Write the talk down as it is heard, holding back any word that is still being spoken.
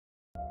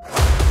Hello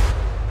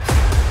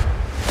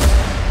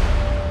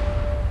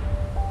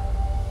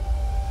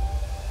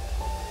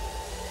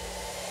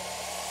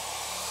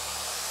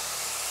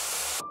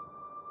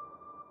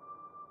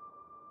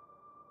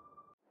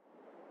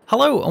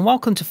and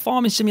welcome to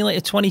Farming Simulator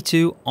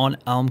 22 on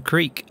Elm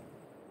Creek.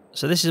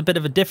 So this is a bit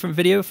of a different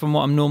video from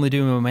what I'm normally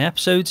doing with my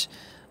episodes.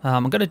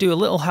 I'm going to do a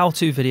little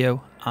how-to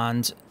video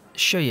and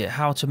show you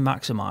how to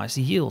maximize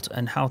the yield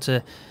and how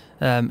to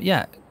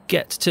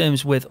get to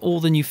terms with all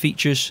the new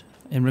features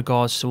in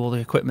regards to all the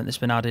equipment that's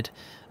been added,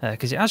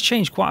 because it has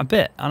changed quite a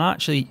bit, and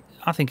actually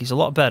I think it's a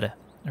lot better.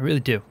 I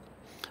really do.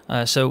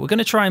 So we're going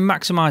to try and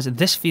maximize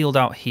this field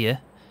out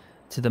here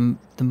to the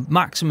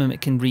maximum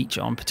it can reach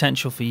on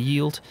potential for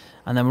yield,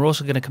 and then we're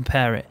also going to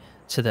compare it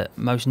to the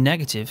most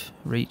negative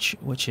reach,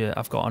 which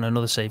I've got on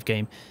another save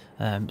game.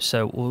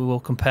 So we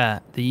will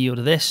compare the yield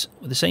of this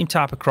with the same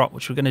type of crop,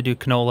 which we're going to do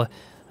canola,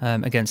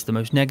 against the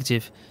most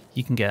negative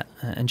you can get,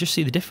 and just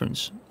see the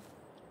difference.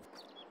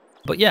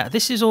 But yeah,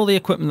 this is all the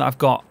equipment that I've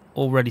got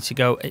all ready to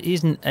go. It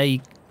isn't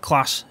a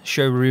class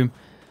showroom,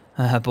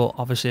 but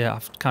obviously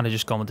I've kind of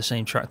just gone with the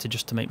same tractor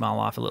just to make my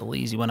life a little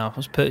easy when I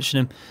was purchasing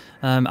them.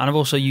 And I've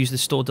also used the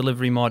store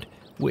delivery mod,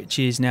 which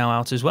is now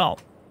out as well.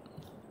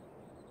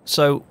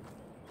 So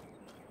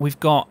we've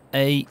got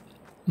a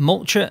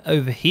mulcher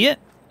over here,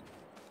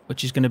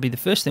 which is going to be the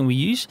first thing we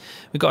use.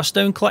 We've got a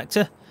stone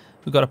collector,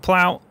 we've got a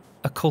plough,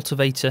 a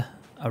cultivator,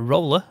 a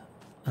roller,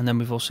 and then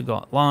we've also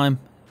got lime,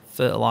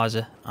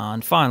 fertilizer,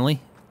 and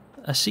finally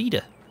a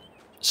seeder.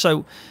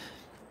 So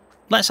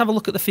let's have a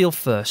look at the field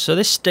first. So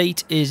this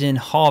state is in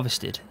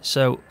harvested.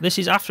 So this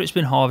is after it's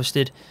been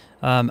harvested,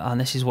 and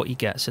this is what you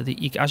get. So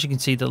as you can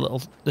see,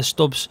 the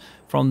stubs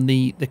from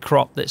the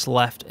crop that's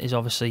left is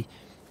obviously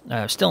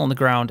still on the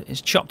ground.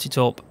 It's chopped it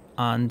up,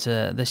 and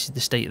this is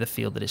the state of the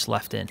field that it's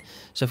left in.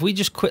 So if we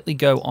just quickly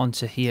go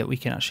onto here, we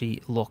can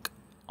actually look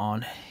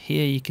on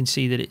here. You can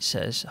see that it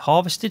says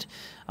harvested,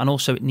 and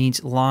also it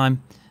needs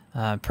lime.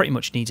 Pretty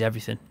much needs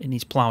everything. It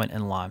needs ploughing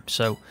and lime.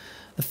 So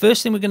the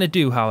first thing we're going to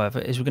do, however,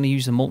 is we're going to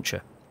use the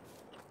mulcher,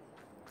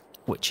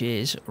 which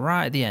is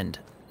right at the end.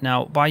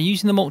 Now, by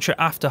using the mulcher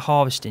after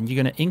harvesting,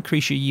 you're going to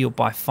increase your yield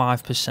by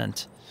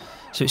 5%.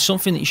 So it's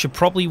something that you should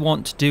probably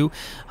want to do.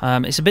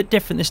 It's a bit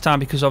different this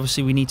time because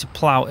obviously we need to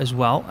plough as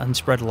well and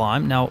spread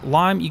lime. Now,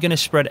 lime you're going to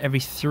spread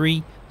every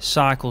 3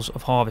 cycles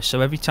of harvest.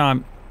 So every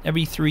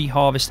 3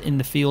 harvests in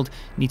the field,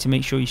 you need to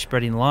make sure you're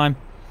spreading lime.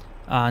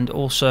 And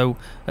also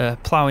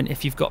ploughing,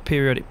 if you've got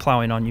periodic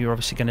ploughing on, you're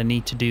obviously going to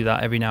need to do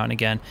that every now and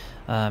again.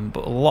 But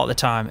a lot of the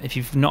time, if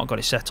you've not got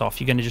it set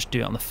off, you're going to just do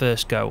it on the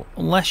first go.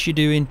 Unless you're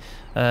doing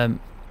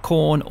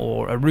corn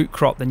or a root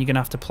crop, then you're going to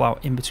have to plough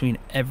in between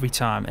every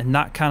time. And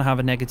that can have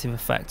a negative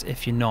effect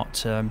if you're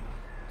not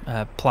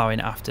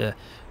ploughing after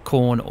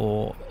corn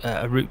or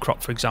a root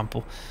crop, for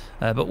example.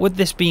 But with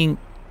this being,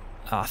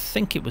 I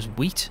think it was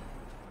wheat.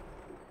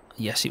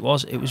 Yes, it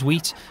was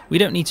wheat. We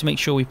don't need to make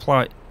sure we plough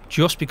it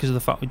just because of the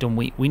fact we've done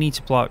wheat. We need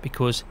to plough it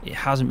because it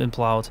hasn't been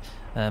ploughed,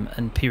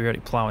 and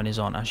periodic ploughing is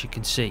on, as you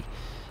can see.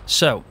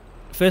 So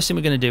first thing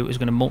we're going to do is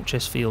going to mulch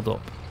this field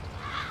up,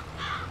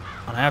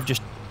 and I have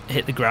just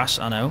hit the grass,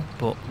 I know,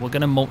 but we're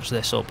going to mulch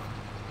this up.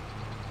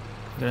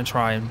 We're going to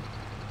try and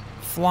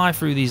fly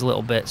through these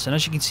little bits, and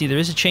as you can see there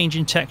is a change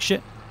in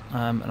texture,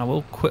 and I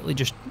will quickly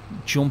just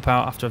jump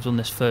out after I've done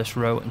this first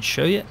row and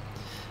show you.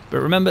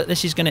 But remember,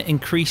 this is going to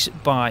increase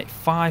by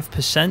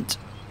 5%.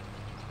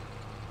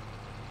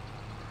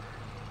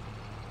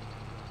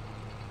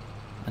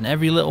 And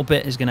every little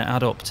bit is going to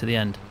add up to the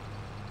end.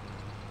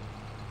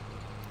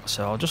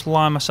 So I'll just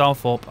line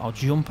myself up, I'll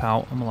jump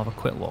out, and we'll have a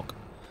quick look.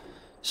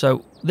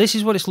 So this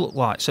is what it's looked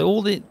like. So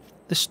all the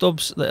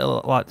stubs that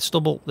are like the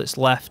stubble that's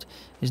left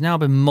is now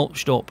been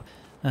mulched up,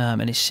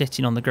 and is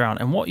sitting on the ground.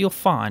 And what you'll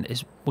find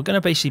is we're going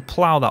to basically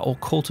plough that or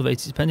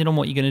cultivate it, depending on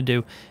what you're going to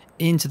do,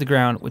 into the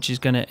ground, which is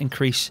going to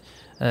increase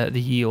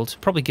the yield.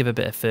 Probably give a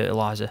bit of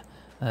fertilizer,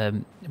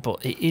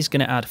 but it is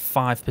going to add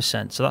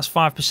 5%. So that's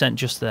 5%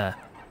 just there.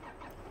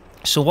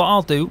 So what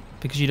I'll do,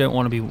 because you don't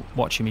want to be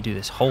watching me do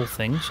this whole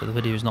thing, so the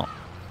video is not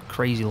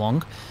crazy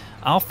long,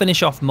 I'll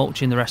finish off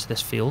mulching the rest of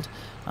this field,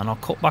 and I'll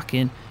cut back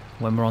in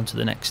when we're on to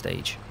the next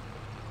stage.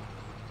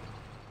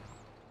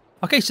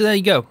 Okay, so there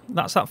you go.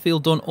 That's that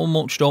field done, all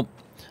mulched up.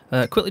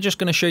 Quickly just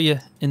going to show you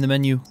in the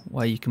menu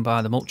where you can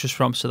buy the mulchers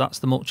from. So that's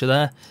the mulcher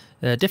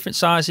there. Different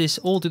sizes,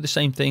 all do the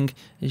same thing.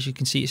 As you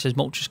can see, it says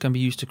mulchers can be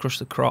used to crush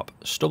the crop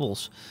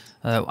stubbles.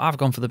 I've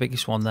gone for the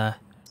biggest one there,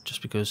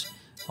 just because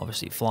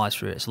obviously it flies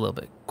through it, it's a little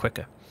bit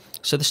quicker.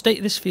 So the state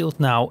of this field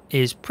now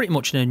is pretty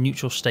much in a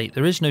neutral state.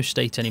 There is no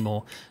state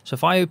anymore. So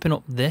if I open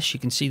up this, you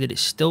can see that it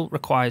still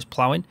requires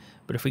ploughing.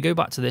 But if we go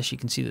back to this, you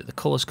can see that the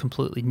colour is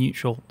completely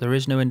neutral. There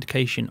is no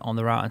indication on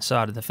the right hand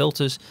side of the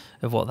filters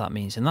of what that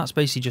means. And that's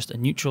basically just a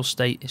neutral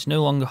state. It's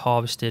no longer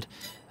harvested.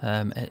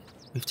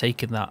 We've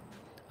taken that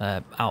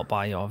out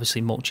by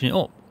obviously mulching it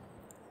up.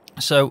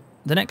 So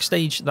the next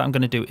stage that I'm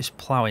going to do is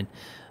ploughing.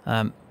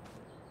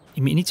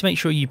 You need to make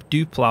sure you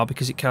do plough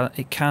because it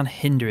can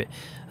hinder it.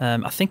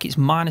 I think it's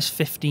minus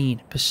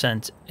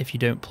 15% if you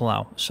don't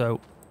plough.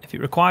 So if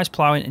it requires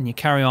ploughing and you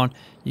carry on,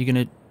 you're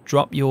going to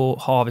drop your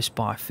harvest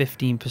by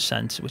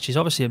 15%, which is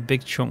obviously a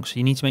big chunk. So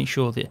you need to make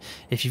sure that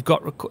if you've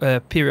got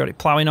periodic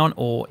ploughing on,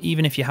 or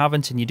even if you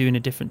haven't and you're doing a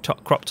different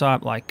crop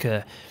type like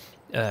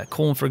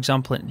corn, for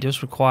example, it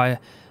does require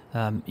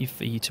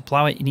for you to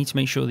plough it. You need to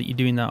make sure that you're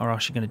doing that, or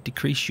else you're going to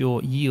decrease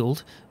your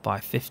yield by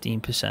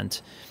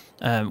 15%.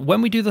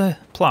 When we do the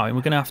ploughing,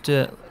 we're going to have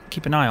to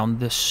keep an eye on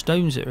the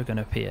stones that are going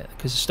to appear,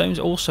 because the stones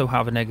also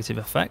have a negative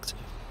effect.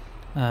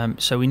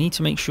 So we need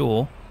to make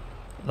sure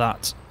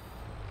that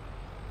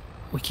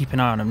we keep an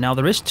eye on them. Now,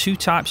 there is two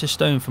types of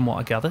stone from what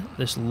I gather.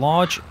 There's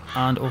large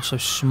and also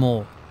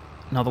small.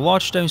 Now, the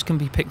large stones can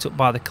be picked up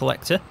by the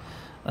collector,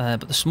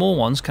 but the small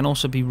ones can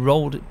also be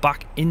rolled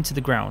back into the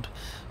ground.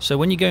 So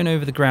when you're going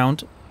over the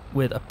ground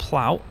with a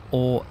plough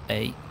or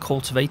a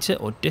cultivator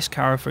or disc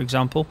harrow, for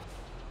example,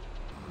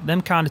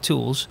 them kind of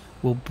tools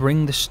will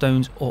bring the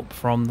stones up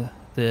from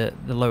the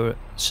lower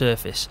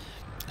surface.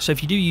 So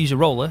if you do use a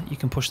roller, you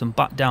can push them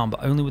back down,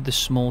 but only with the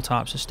small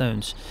types of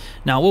stones.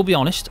 Now, I will be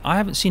honest, I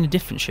haven't seen a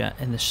difference yet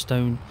in the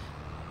stone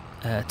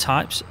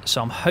types,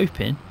 so I'm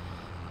hoping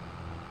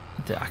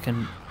that I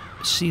can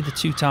see the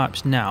two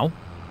types now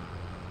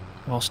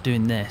whilst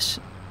doing this,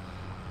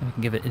 and we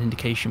can give it an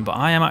indication. But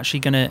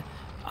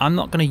I'm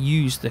not going to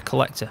use the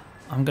collector.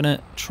 I'm going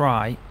to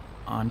try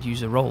and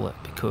use a roller,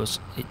 because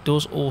it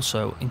does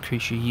also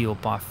increase your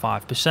yield by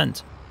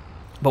 5%.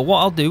 But what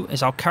I'll do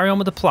is I'll carry on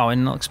with the ploughing,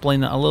 and I'll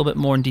explain that a little bit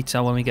more in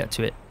detail when we get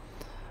to it.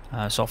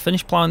 So I'll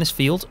finish ploughing this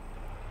field,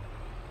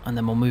 and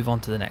then we'll move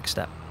on to the next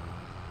step.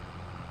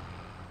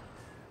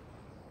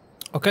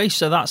 Okay,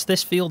 so that's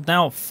this field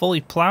now fully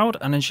ploughed,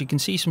 and as you can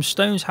see, some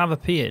stones have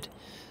appeared.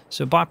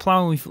 So by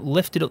ploughing, we've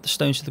lifted up the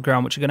stones to the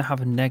ground, which are going to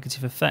have a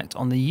negative effect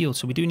on the yield,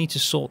 so we do need to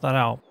sort that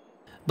out.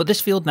 But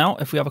this field now,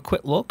 if we have a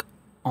quick look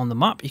on the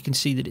map, you can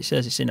see that it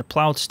says it's in a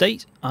ploughed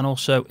state, and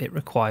also it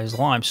requires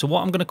lime. So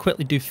what I'm going to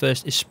quickly do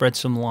first is spread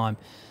some lime.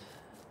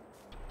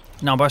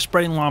 Now, by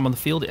spreading lime on the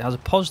field, it has a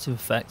positive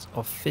effect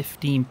of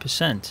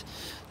 15%,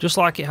 just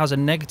like it has a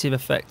negative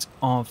effect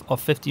of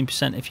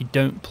 15% if you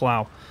don't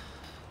plough.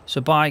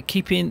 So by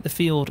keeping the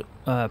field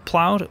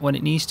ploughed when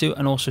it needs to,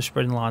 and also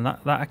spreading lime,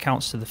 that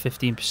accounts to the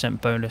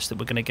 15% bonus that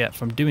we're going to get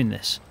from doing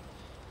this,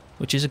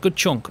 which is a good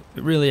chunk.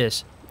 It really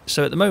is.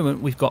 So at the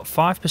moment, we've got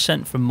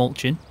 5% from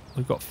mulching.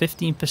 We've got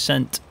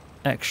 15%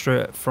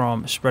 extra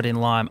from spreading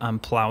lime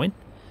and ploughing.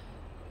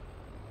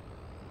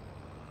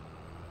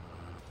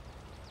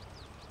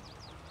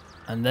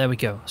 And there we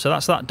go. So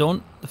that's that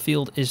done. The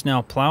field is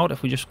now ploughed.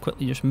 If we just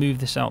quickly move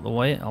this out of the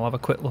way, I'll have a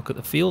quick look at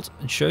the field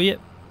and show you.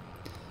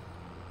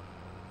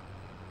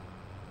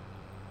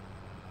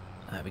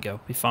 There we go.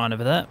 Be fine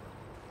over there.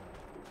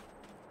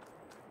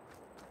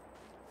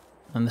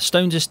 And the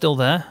stones are still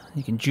there.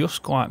 You can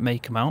just quite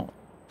make them out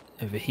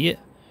over here.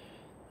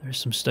 There's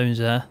some stones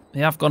there. They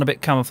have gone a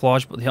bit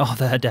camouflaged, but they are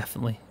there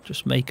definitely.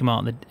 Just make them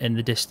out in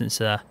the distance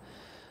there.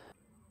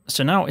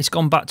 So now it's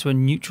gone back to a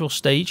neutral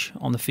stage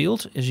on the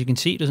field. As you can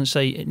see, it doesn't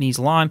say it needs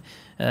lime.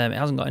 It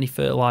hasn't got any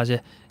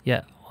fertilizer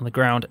yet on the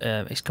ground.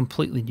 It's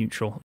completely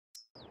neutral.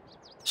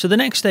 So the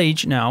next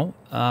stage now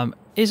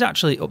is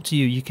actually up to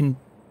you. You can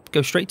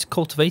go straight to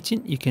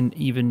cultivating. You can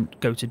even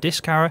go to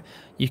disc harrow.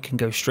 You can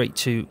go straight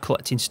to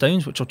collecting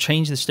stones, which will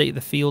change the state of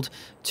the field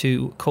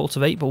to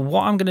cultivate. But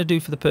what I'm going to do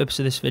for the purpose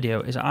of this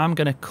video is I'm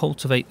going to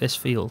cultivate this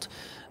field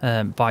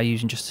by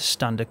using just a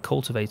standard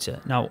cultivator.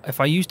 Now, if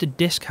I used a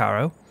disc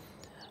harrow,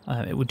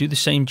 it would do the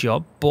same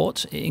job,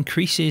 but it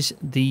increases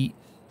the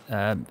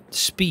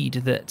speed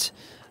that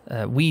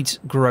weeds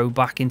grow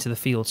back into the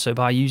field. So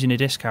by using a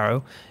disc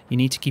harrow, you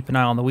need to keep an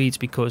eye on the weeds,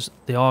 because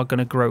they are going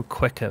to grow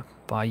quicker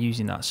by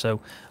using that. So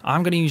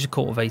I'm going to use a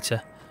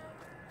cultivator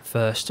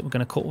first. We're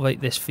going to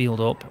cultivate this field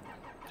up,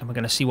 and we're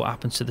going to see what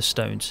happens to the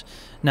stones.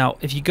 Now,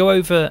 if you go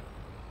over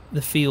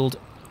the field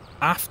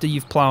after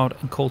you've ploughed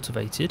and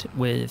cultivated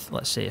with,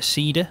 let's say, a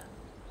seeder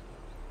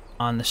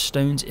and the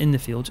stones in the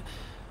field,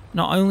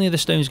 not only are the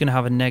stones going to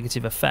have a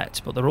negative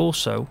effect, but they're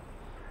also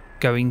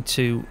going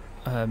to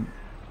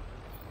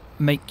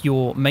make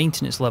your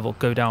maintenance level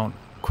go down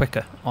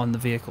quicker on the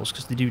vehicles,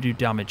 because they do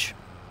damage.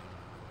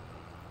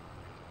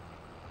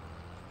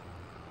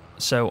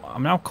 So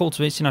I'm now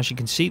cultivating. As you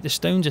can see, the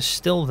stones are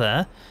still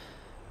there,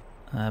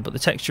 but the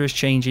texture is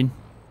changing,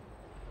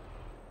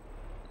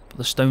 but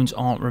the stones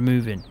aren't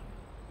removing.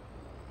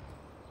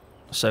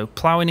 So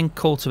ploughing and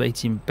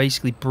cultivating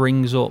basically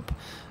brings up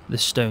the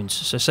stones.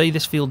 So say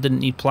this field didn't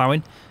need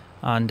ploughing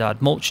and I'd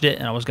mulched it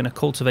and I was going to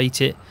cultivate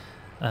it,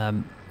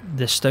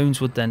 the stones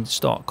would then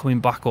start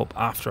coming back up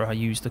after I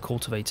use the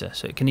cultivator.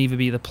 So it can either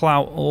be the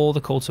plough or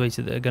the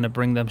cultivator that are going to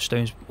bring them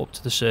stones up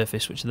to the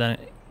surface, which are then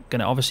going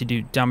to obviously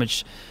do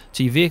damage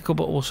to your vehicle,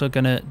 but also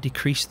going to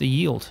decrease the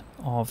yield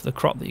of the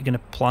crop that you're going to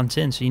plant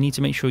in. So you need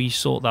to make sure you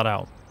sort that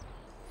out.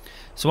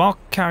 So I'll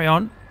carry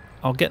on.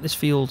 I'll get this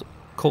field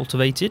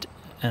cultivated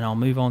and I'll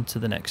move on to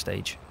the next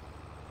stage.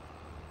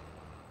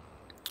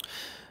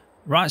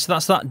 Right, so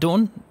that's that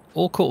done,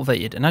 all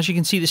cultivated, and as you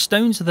can see, the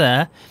stones are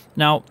there.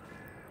 Now,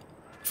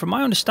 from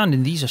my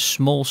understanding, these are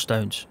small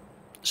stones,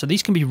 so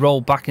these can be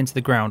rolled back into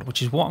the ground,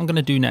 which is what I'm going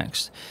to do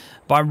next.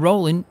 By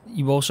rolling,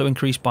 you also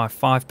increase by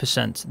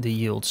 5% the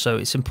yield, so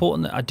it's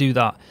important that I do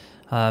that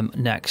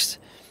next.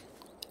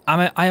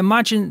 I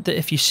imagine that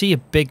if you see a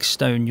big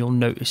stone, you'll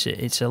notice it.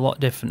 It's a lot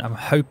different. I'm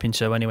hoping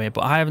so anyway,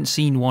 but I haven't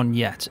seen one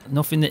yet.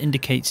 Nothing that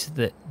indicates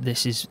that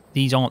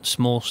these aren't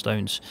small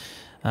stones.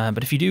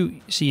 But if you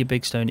do see a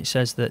big stone, it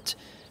says that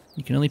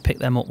you can only pick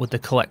them up with the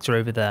collector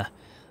over there.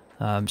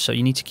 So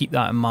you need to keep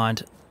that in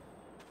mind.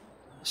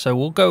 So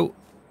we'll go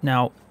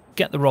now,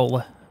 get the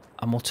roller,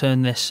 and we'll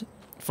turn this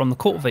from the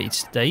cultivated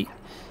state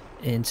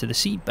into the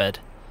seedbed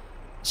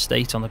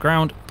state on the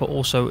ground, but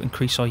also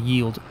increase our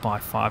yield by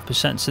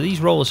 5%. So these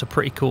rollers are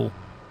pretty cool.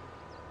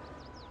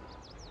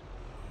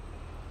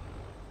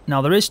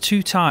 Now there is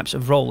two types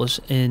of rollers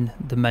in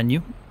the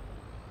menu,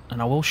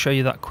 and I will show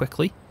you that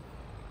quickly.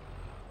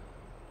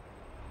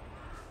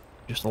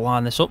 Just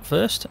line this up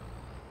first.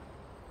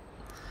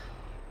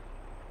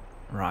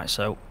 Right,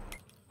 so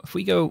if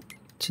we go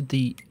to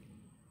the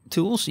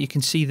tools, you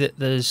can see that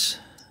there's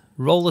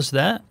rollers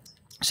there.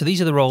 So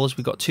these are the rollers.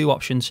 We've got two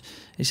options.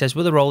 It says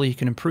with a roller you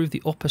can improve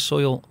the upper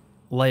soil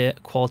layer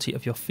quality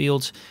of your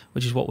fields,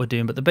 which is what we're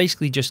doing, but they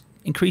basically just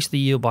increase the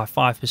yield by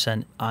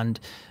 5% and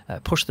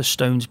push the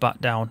stones back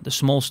down, the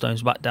small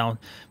stones back down,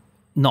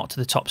 not to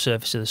the top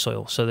surface of the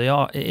soil. So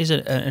it is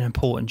an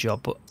important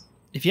job. But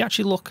if you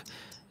actually look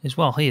as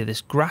well here, this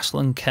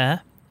grassland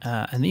care,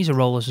 and these are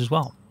rollers as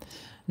well.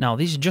 Now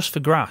these are just for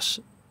grass,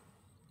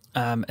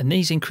 and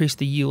these increase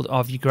the yield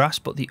of your grass,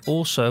 but they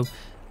also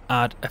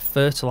add a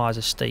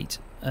fertilizer stage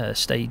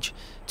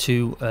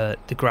to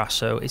the grass.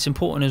 So it's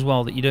important as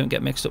well that you don't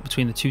get mixed up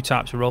between the two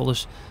types of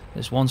rollers.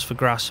 There's ones for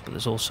grass, but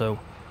there's also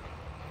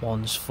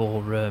ones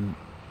for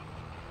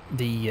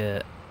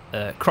the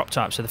crop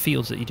types, so the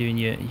fields that you're doing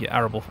your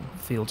arable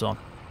fields on.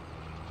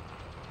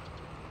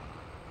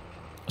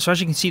 So as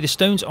you can see, the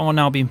stones are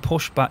now being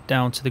pushed back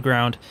down to the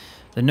ground.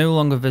 They're no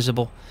longer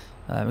visible.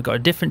 We've got a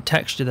different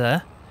texture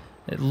there.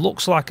 It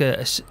looks like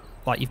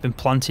like you've been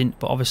planting,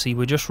 but obviously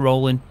we're just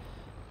rolling.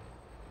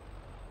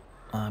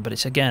 But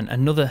it's again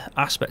another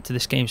aspect to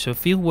this game. So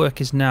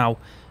fieldwork is now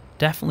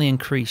definitely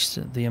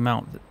increased the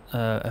amount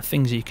of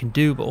things that you can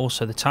do, but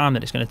also the time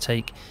that it's going to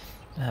take.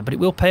 But it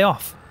will pay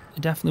off.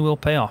 It definitely will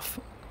pay off.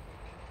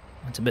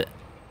 I was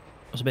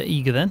a bit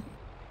eager then.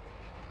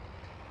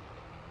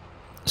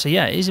 So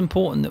yeah, it is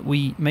important that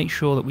we make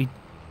sure that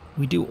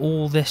we do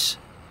all this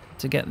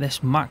to get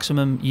this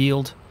maximum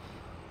yield.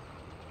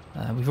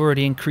 We've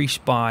already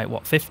increased by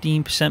what,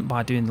 15%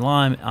 by doing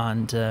lime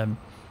and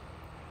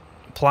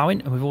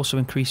ploughing, and we've also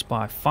increased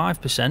by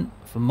 5%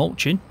 for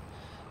mulching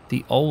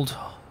the old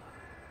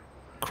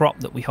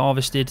crop that we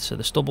harvested, so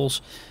the stubbles,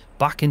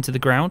 back into the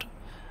ground.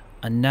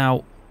 And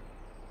now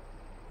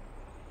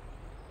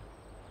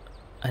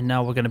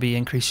we're going to be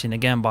increasing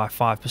again by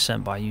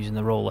 5% by using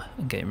the roller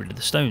and getting rid of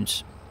the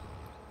stones.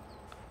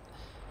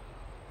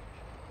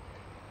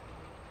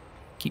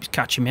 Keeps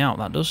catching me out,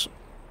 that does.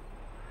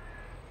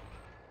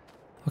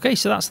 Okay,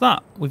 so that's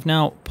that. We've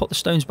now put the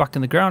stones back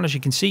in the ground. As you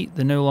can see,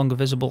 they're no longer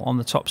visible on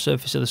the top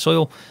surface of the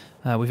soil.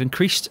 We've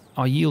increased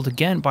our yield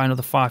again by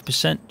another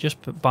 5% just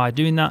by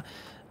doing that.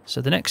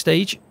 So the next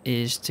stage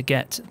is to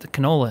get the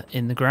canola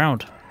in the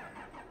ground.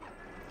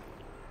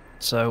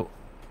 So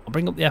I'll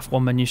bring up the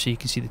F1 menu so you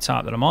can see the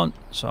type that I'm on.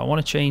 So I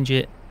want to change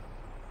it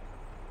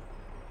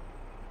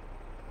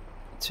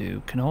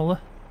to canola.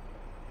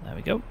 There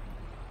we go.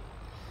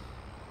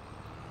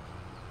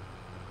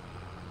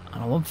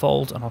 And I'll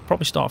unfold, and I'll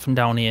probably start from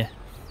down here.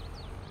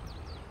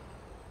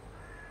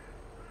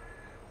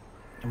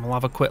 And we'll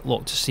have a quick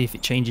look to see if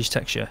it changes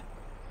texture.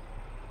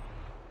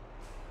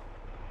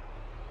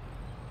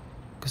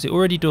 Because it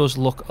already does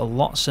look a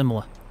lot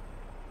similar.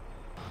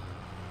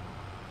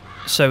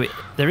 So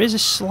there is a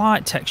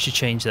slight texture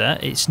change there.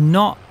 It's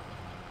not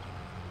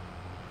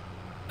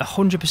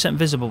 100%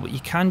 visible, but you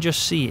can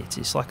just see it.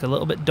 It's like a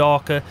little bit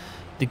darker.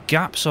 The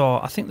gaps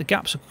are, I think the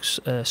gaps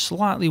are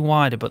slightly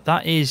wider, but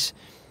that is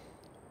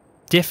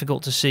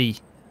difficult to see,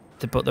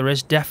 but there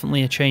is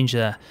definitely a change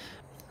there.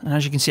 And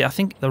as you can see, I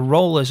think the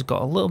roller's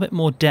got a little bit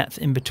more depth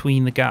in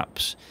between the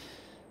gaps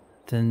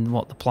than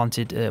what the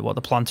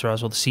planter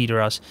has or the seeder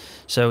has.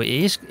 So it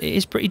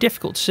is pretty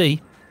difficult to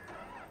see,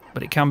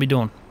 but it can be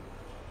done.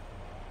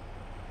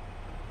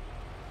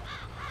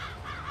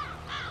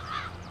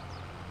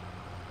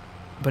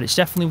 But it's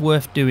definitely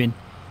worth doing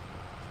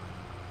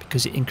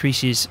because it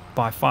increases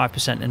by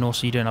 5%, and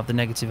also you don't have the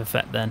negative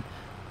effect then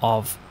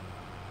of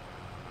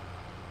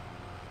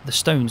the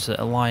stones that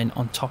are lying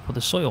on top of the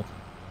soil.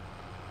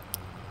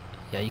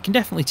 Yeah, you can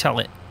definitely tell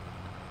it,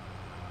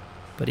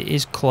 but it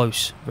is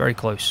close, very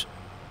close.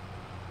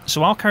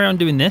 So I'll carry on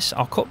doing this.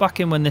 I'll cut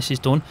back in when this is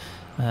done.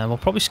 We'll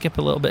probably skip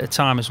a little bit of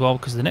time as well,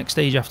 because the next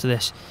stage after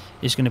this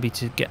is going to be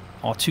to get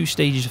our 2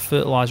 stages of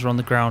fertilizer on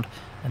the ground,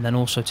 and then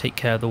also take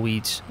care of the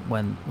weeds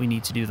when we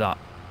need to do that.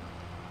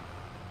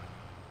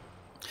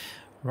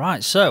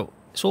 Right, so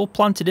it's all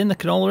planted in, the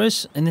canola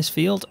is in this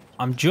field.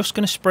 I'm just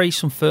going to spray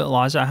some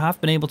fertilizer. I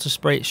have been able to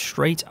spray it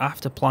straight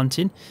after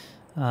planting.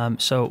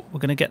 So we're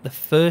going to get the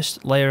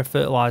first layer of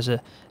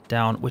fertilizer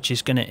down, which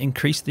is going to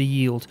increase the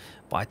yield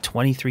by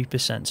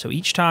 23%. So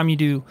each time you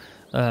do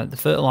the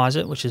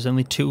fertilizer, which is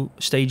only 2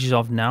 stages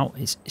of now,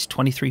 it's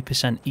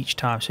 23% each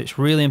time. So it's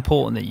really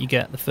important that you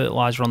get the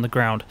fertilizer on the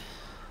ground.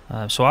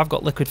 So I've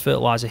got liquid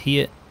fertilizer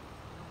here.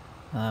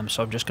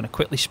 So I'm just going to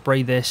quickly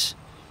spray this.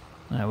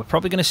 We're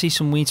probably going to see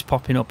some weeds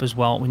popping up as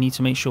well. We need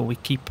to make sure we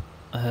keep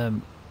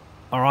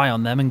our eye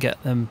on them and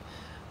get them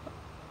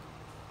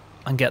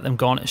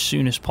gone as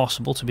soon as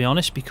possible, to be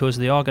honest, because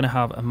they are going to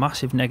have a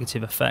massive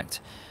negative effect.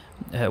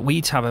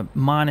 Weeds have a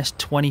minus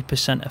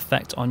 20%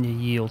 effect on your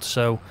yield,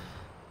 so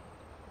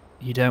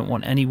you don't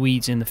want any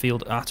weeds in the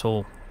field at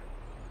all.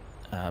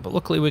 But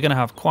luckily we're going to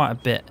have quite a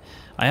bit.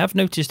 I have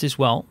noticed as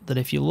well that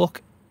if you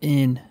look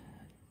in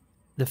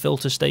the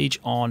filter stage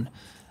on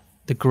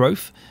the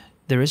growth,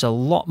 there is a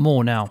lot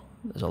more now.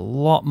 There's a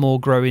lot more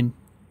growing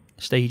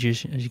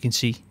stages, as you can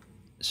see.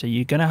 So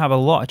you're going to have a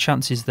lot of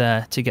chances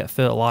there to get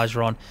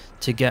fertilizer on,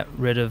 to get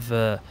rid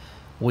of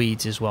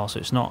weeds as well. So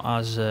it's not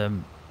as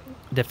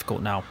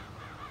difficult now.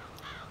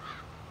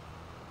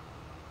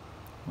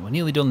 We're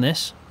nearly done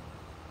this.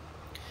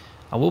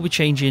 I will be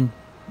changing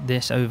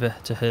this over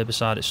to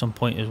herbicide at some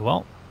point as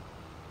well.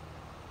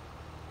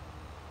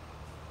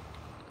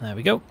 There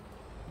we go.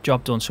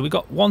 Job done. So we've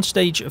got 1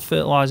 stage of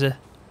fertilizer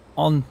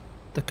on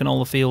the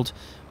canola field.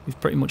 We've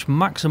pretty much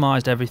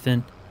maximised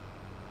everything.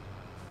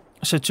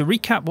 So to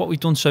recap what we've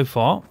done so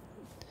far,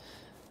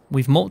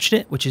 we've mulched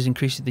it, which has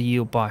increased the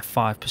yield by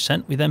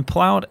 5%. We then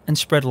ploughed and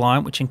spread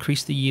lime, which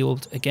increased the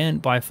yield again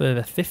by a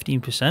further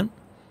 15%.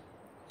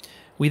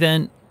 We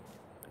then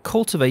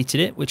cultivated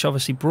it, which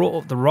obviously brought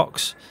up the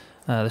rocks,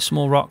 the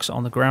small rocks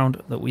on the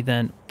ground that we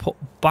then put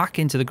back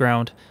into the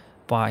ground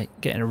by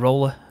getting a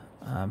roller,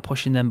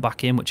 pushing them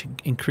back in, which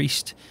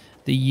increased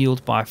the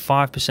yield by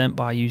 5%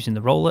 by using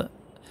the roller.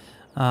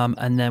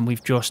 And then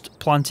we've just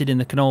planted in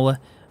the canola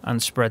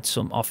and spread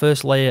our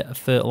first layer of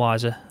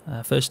fertilizer,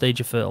 first stage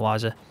of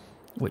fertilizer,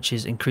 which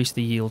has increased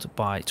the yield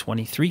by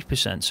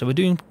 23%. So we're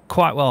doing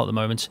quite well at the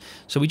moment.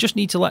 So we just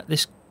need to let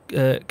this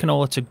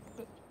canola to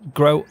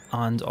grow,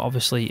 and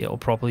obviously it'll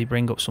probably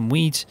bring up some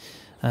weeds.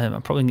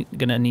 I'm probably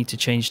going to need to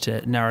change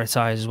to narrow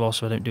tires as well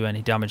so I don't do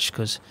any damage,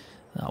 because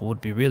that would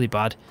be really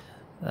bad.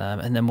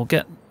 And then we'll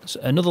get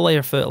another layer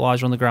of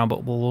fertilizer on the ground,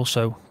 but we'll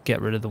also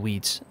get rid of the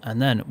weeds,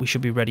 and then we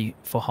should be ready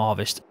for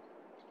harvest.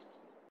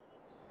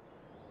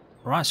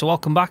 Right, so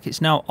welcome back. It's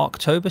now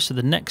October, so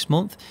the next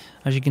month.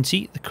 As you can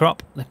see, the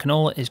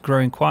canola is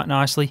growing quite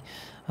nicely.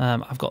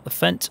 I've got the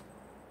Fendt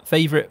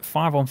Favourite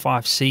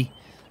 515C.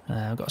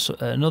 I've got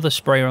another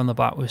sprayer on the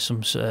back with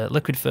some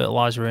liquid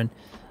fertilizer in,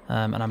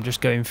 and I'm just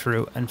going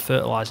through and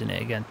fertilising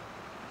it again.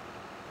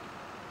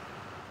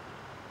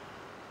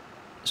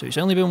 So it's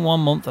only been 1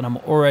 month and I'm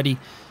already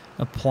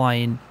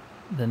applying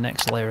the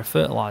next layer of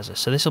fertilizer.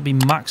 So this will be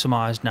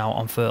maximised now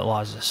on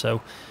fertilizer.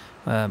 So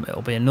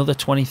it'll be another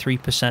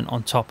 23%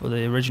 on top of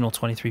the original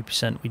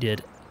 23% we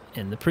did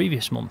in the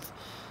previous month.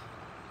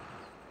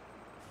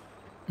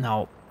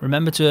 Now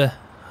remember to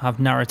have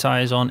narrow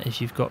tyres on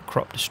if you've got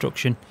crop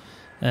destruction,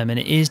 and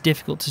it is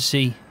difficult to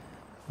see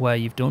where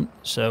you've done.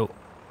 So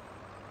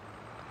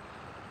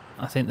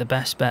I think the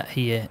best bet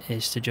here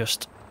is to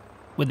just,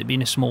 with it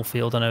being a small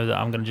field, I know that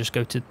I'm going to just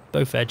go to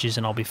both edges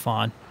and I'll be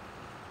fine.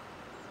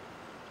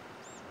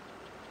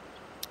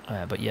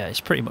 But yeah,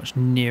 it's pretty much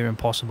near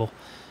impossible.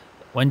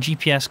 When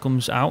GPS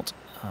comes out,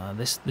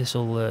 this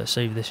will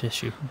save this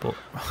issue. But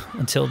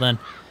until then,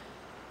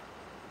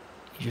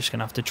 you're just going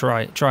to have to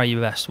try your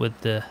best with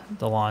the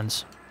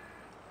lines.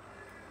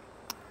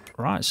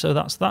 Right, so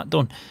that's that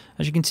done.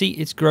 As you can see,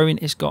 it's growing.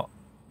 It's got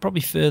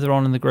probably further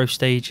on in the growth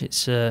stage.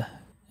 It's a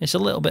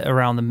little bit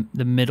around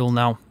the middle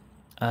now.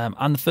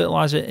 And the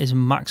fertilizer is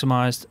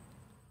maximised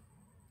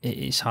at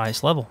its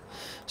highest level.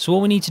 So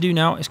all we need to do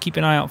now is keep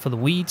an eye out for the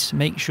weeds,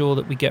 make sure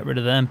that we get rid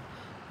of them.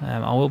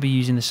 I will be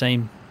using the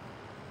same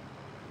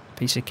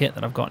piece of kit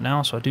that I've got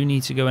now, so I do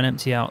need to go and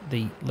empty out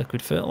the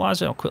liquid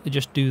fertilizer. I'll quickly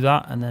just do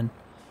that and then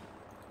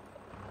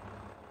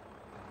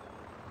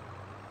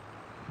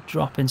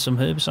drop in some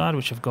herbicide,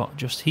 which I've got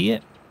just here,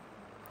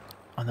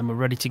 and then we're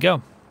ready to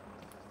go.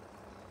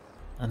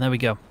 And there we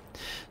go.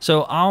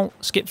 So I'll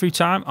skip through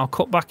time. I'll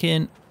cut back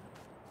in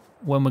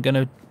when we're going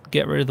to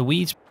get rid of the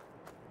weeds,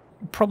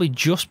 probably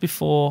just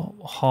before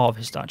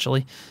harvest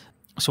actually.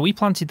 So we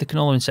planted the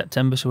canola in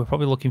September, so we're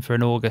probably looking for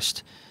an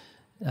August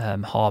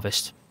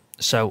harvest.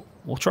 So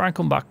we'll try and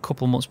come back a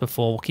couple of months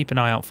before. We'll keep an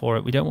eye out for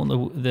it. We don't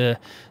want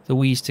the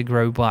weeds to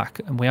grow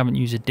back, and we haven't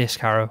used a disc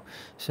harrow,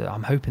 so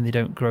I'm hoping they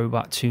don't grow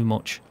back too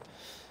much.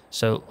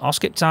 So I'll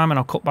skip time and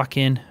I'll cut back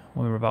in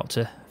when we're about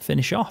to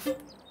finish off.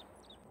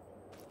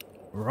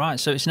 Right,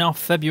 so it's now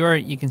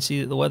February. You can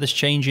see that the weather's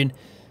changing.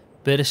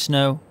 Bit of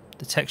snow.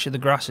 The texture of the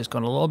grass has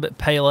gone a little bit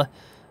paler,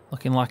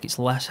 looking like it's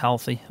less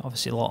healthy.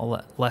 Obviously a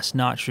lot less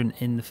nitrogen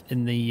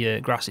in the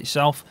grass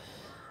itself.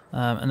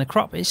 And the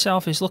crop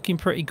itself is looking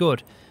pretty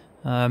good.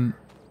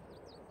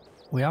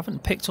 We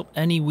haven't picked up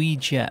any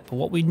weeds yet, but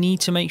what we need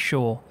to make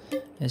sure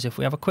is, if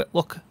we have a quick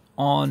look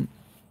on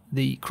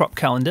the crop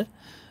calendar,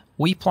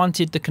 we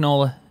planted the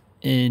canola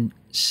in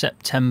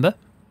September.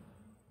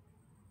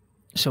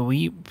 So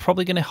we're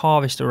probably going to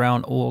harvest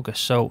around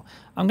August. So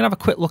I'm going to have a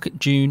quick look at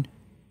June,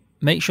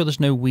 make sure there's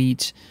no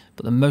weeds,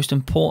 but the most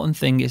important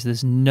thing is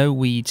there's no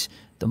weeds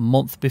the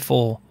month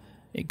before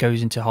it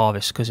goes into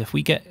harvest, because if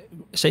we get,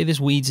 say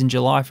there's weeds in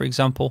July for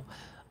example,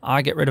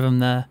 I get rid of them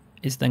there,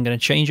 it's then going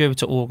to change over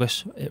to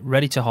August,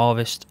 ready to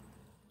harvest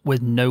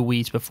with no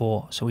weeds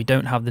before, so we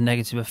don't have the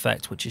negative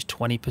effect, which is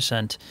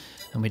 20%,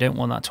 and we don't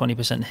want that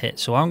 20% hit.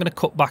 So I'm going to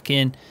cut back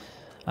in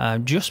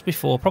just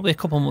before, probably a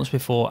couple of months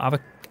before, have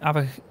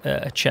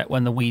a check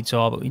when the weeds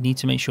are, but we need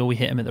to make sure we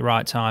hit them at the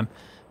right time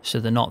so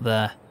they're not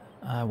there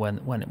when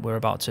we're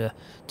about to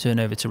turn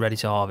over to ready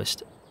to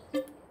harvest.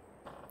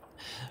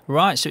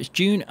 Right, so it's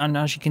June, and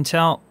as you can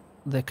tell,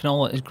 the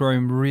canola is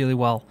growing really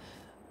well,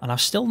 and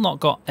I've still not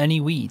got any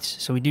weeds,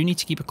 so we do need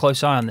to keep a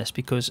close eye on this,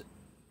 because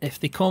if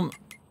they come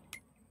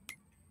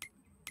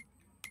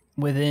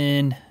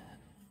within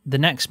the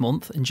next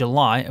month in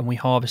July and we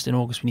harvest in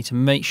August, we need to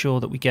make sure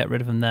that we get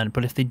rid of them then.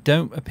 But if they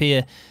don't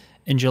appear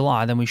in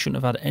July, then we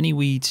shouldn't have had any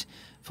weeds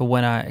for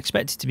when I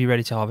expect it to be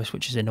ready to harvest,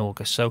 which is in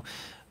August. So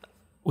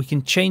we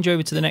can change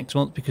over to the next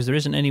month because there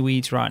isn't any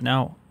weeds right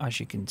now. As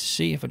you can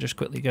see, if I just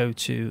quickly go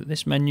to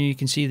this menu, you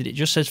can see that it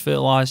just says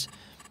fertilized.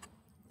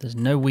 There's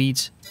no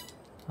weeds,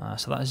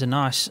 so that is a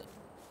nice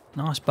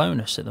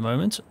bonus at the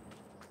moment.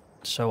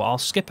 So I'll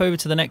skip over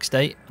to the next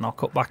date and I'll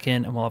cut back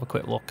in and we'll have a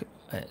quick look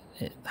at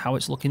how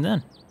it's looking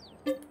then.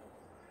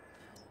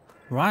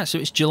 Right, so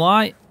it's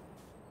July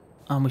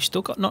and we've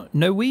still got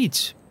no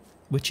weeds,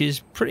 which is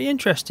pretty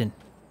interesting.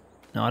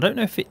 Now I don't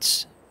know if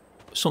it's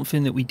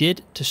something that we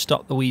did to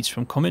stop the weeds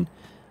from coming.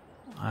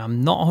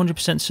 I'm not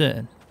 100%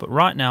 certain, but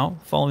right now,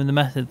 following the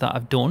method that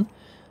I've done,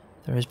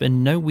 there has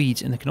been no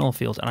weeds in the canola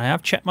field, and I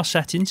have checked my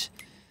settings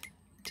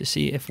to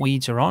see if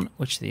weeds are on,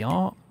 which they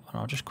are, and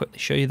I'll just quickly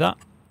show you that.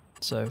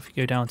 So if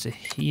you go down to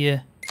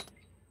here,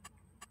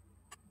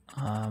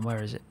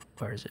 where is it?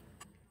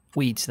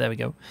 Weeds, there we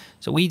go.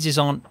 So weeds is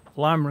on,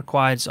 lime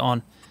required is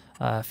on,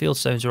 field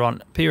stones are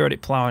on,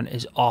 periodic ploughing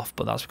is off,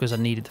 but that's because I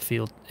needed the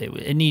field.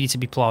 It needed to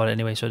be ploughed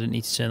anyway, so I didn't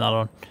need to turn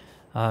that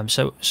on.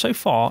 So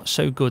far,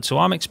 so good. So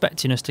I'm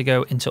expecting us to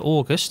go into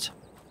August,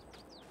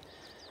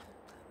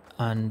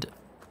 and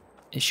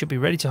it should be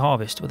ready to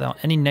harvest without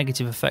any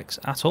negative effects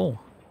at all.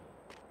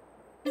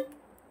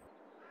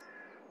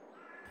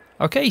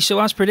 Okay, so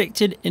as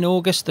predicted, in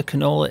August, the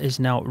canola is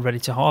now ready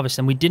to harvest,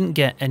 and we didn't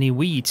get any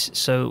weeds.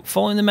 So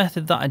following the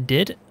method that I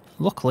did,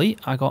 luckily,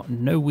 I got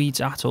no weeds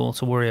at all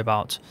to worry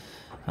about.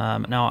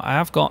 Now, I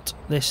have got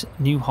this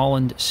New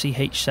Holland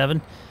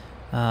CH7.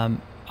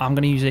 I'm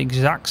going to use the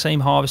exact same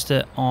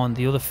harvester on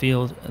the other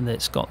field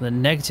that's got the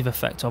negative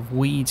effect of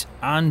weeds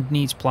and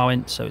needs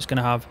ploughing, so it's going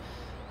to have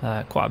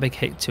quite a big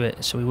hit to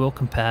it, so we will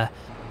compare.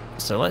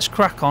 So let's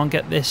crack on,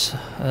 get this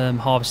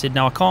harvested.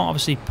 Now, I can't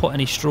obviously put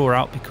any straw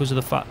out because of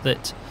the fact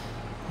that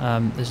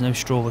there's no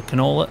straw with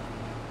canola,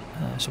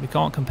 so we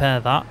can't compare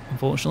that,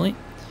 unfortunately.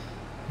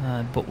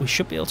 But we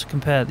should be able to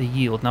compare the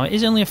yield. Now, it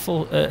is only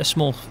a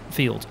small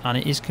field, and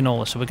it is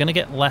canola, so we're going to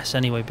get less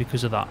anyway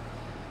because of that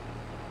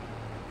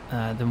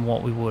than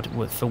what we would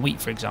for wheat,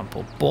 for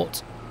example.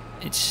 But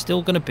it's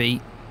still going to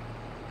be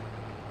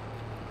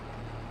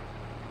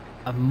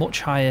a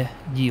much higher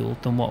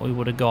yield than what we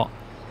would have got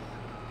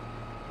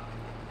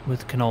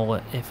with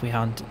canola if we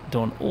hadn't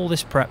done all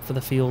this prep for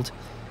the field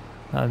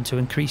to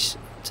increase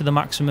to the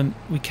maximum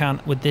we can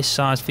with this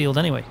size field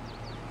anyway.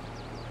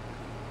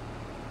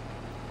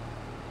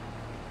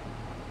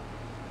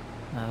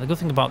 The good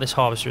thing about this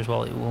harvester as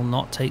well, it will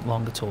not take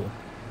long at all.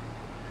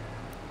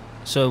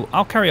 So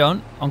I'll carry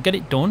on, I'll get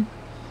it done,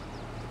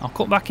 I'll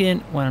cut back in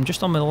when I'm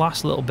just on my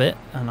last little bit,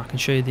 and I can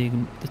show you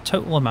the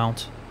total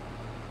amount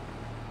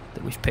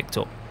that we've picked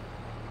up.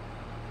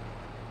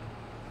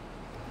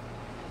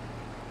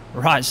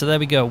 Right, so there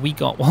we go, we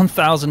got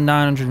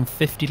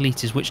 1,950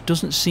 litres, which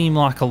doesn't seem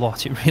like a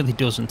lot, it really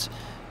doesn't,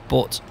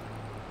 but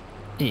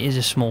it is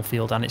a small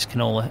field and it's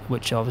canola,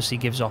 which obviously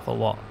gives off a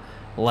lot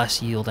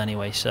less yield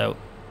anyway, so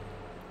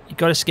you've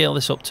got to scale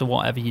this up to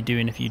whatever you're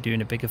doing if you're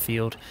doing a bigger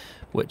field,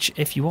 which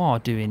if you are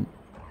doing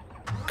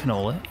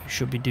canola, you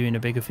should be doing a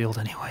bigger field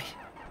anyway.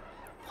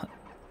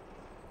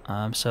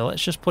 So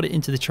let's just put it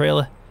into the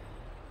trailer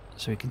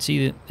so we can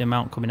see the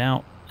amount coming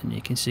out, and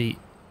you can see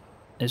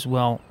as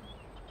well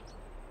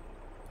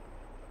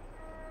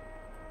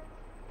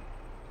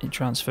it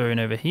transferring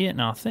over here.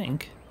 Now I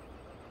think,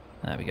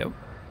 there we go.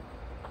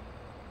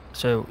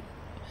 So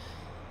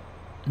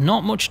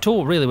not much at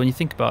all really when you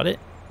think about it.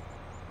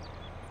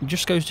 It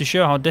just goes to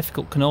show how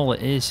difficult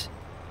canola is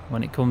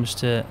when it comes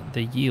to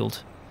the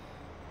yield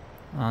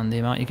and the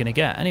amount you're going to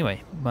get.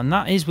 Anyway, and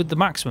that is with the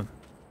maximum.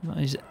 That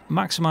is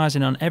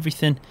maximising on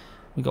everything.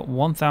 We got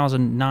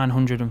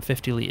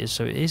 1,950 litres,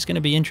 so it is going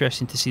to be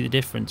interesting to see the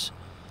difference.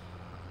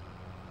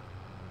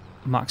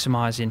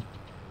 Maximising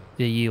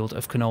the yield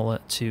of canola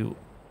to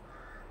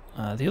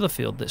the other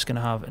field that's going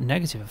to have a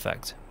negative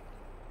effect.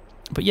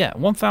 But yeah,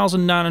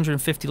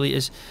 1,950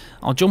 litres.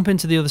 I'll jump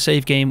into the other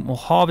save game, we'll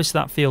harvest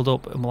that field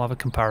up and we'll have a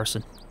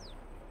comparison.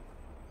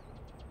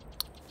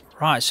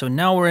 Right, so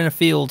now we're in a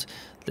field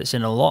that's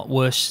in a lot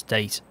worse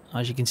state.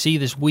 As you can see,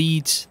 there's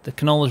weeds. The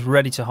canola's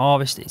ready to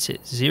harvest. It's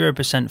at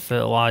 0%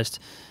 fertilized.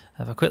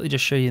 If I quickly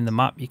just show you in the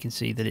map, you can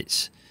see that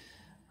it's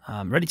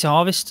ready to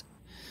harvest.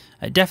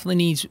 It definitely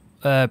needs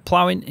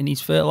ploughing, it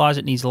needs fertilizer,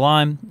 it needs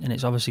lime, and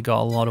it's obviously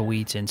got a lot of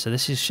weeds in. So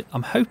this is,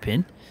 I'm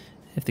hoping,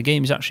 if the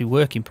game is actually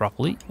working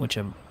properly, which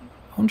I'm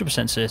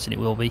 100% certain it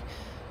will be,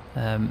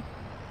 and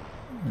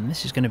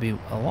this is going to be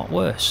a lot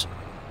worse.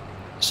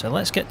 So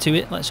let's get to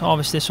it, let's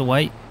harvest this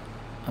away,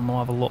 and we'll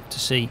have a look to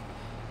see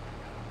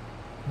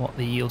what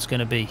the yield's going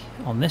to be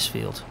on this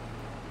field,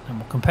 and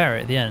we'll compare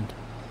it at the end.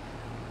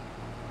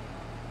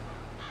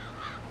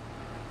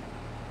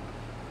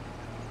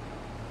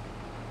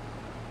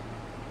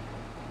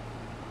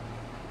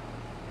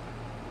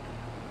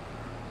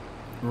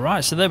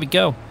 Right, so there we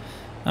go,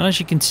 and as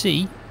you can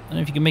see, I don't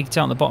know if you can make it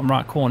out in the bottom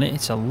right corner,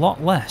 it's a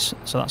lot less.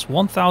 So that's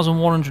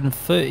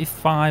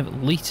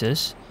 1,135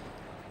 litres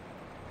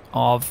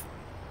of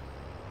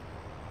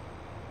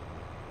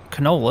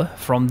canola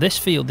from this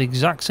field, the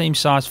exact same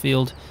size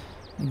field,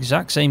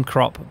 exact same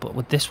crop, but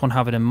with this one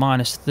having a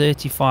minus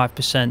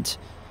 35%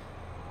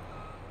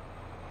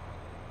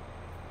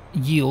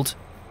 yield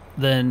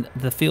than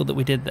the field that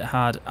we did that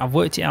had, I've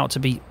worked it out to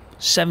be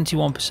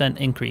 71%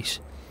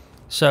 increase.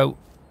 So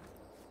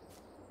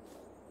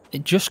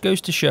it just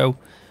goes to show,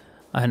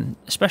 and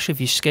especially if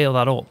you scale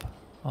that up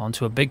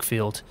onto a big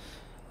field,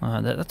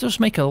 that does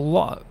make a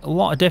lot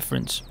of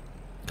difference.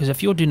 Because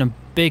if you're doing a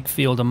big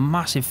field, a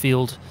massive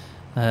field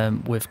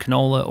with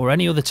canola or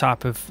any other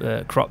type of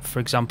crop, for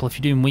example, if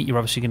you're doing wheat, you're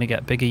obviously going to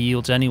get bigger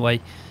yields anyway.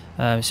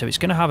 So it's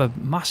going to have a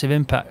massive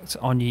impact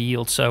on your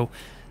yield. So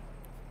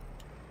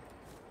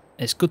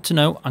it's good to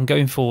know, and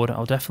going forward,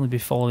 I'll definitely be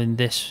following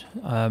this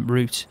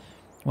route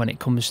when it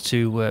comes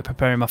to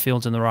preparing my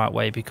fields in the right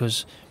way,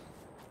 because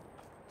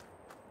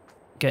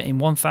getting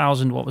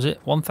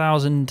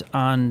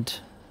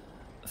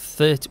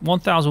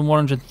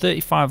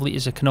 1,135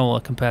 litres of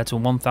canola compared to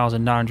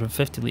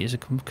 1,950 litres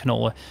of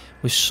canola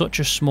with such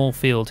a small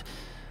field,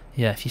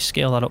 yeah, if you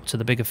scale that up to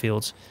the bigger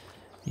fields,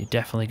 it's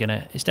definitely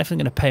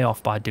gonna pay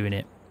off by doing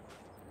it.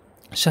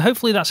 So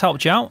hopefully that's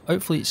helped you out.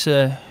 Hopefully it's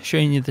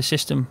showing you the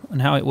system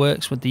and how it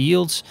works with the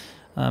yields,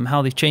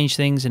 how they've changed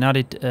things and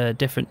added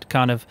different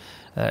kind of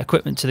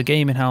equipment to the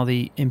game, and how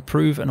they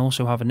improve and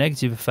also have a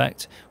negative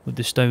effect with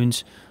the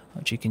stones,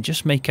 which you can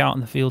just make out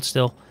in the field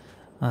still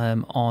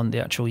on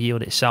the actual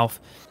yield itself.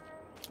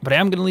 But I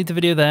am going to leave the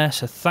video there,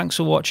 so thanks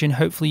for watching.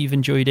 Hopefully you've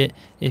enjoyed it.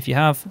 If you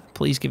have,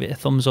 please give it a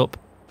thumbs up,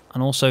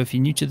 and also if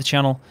you're new to the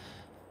channel,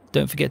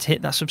 don't forget to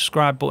hit that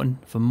subscribe button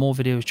for more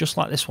videos just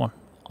like this one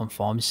on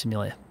Farming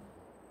Simulator.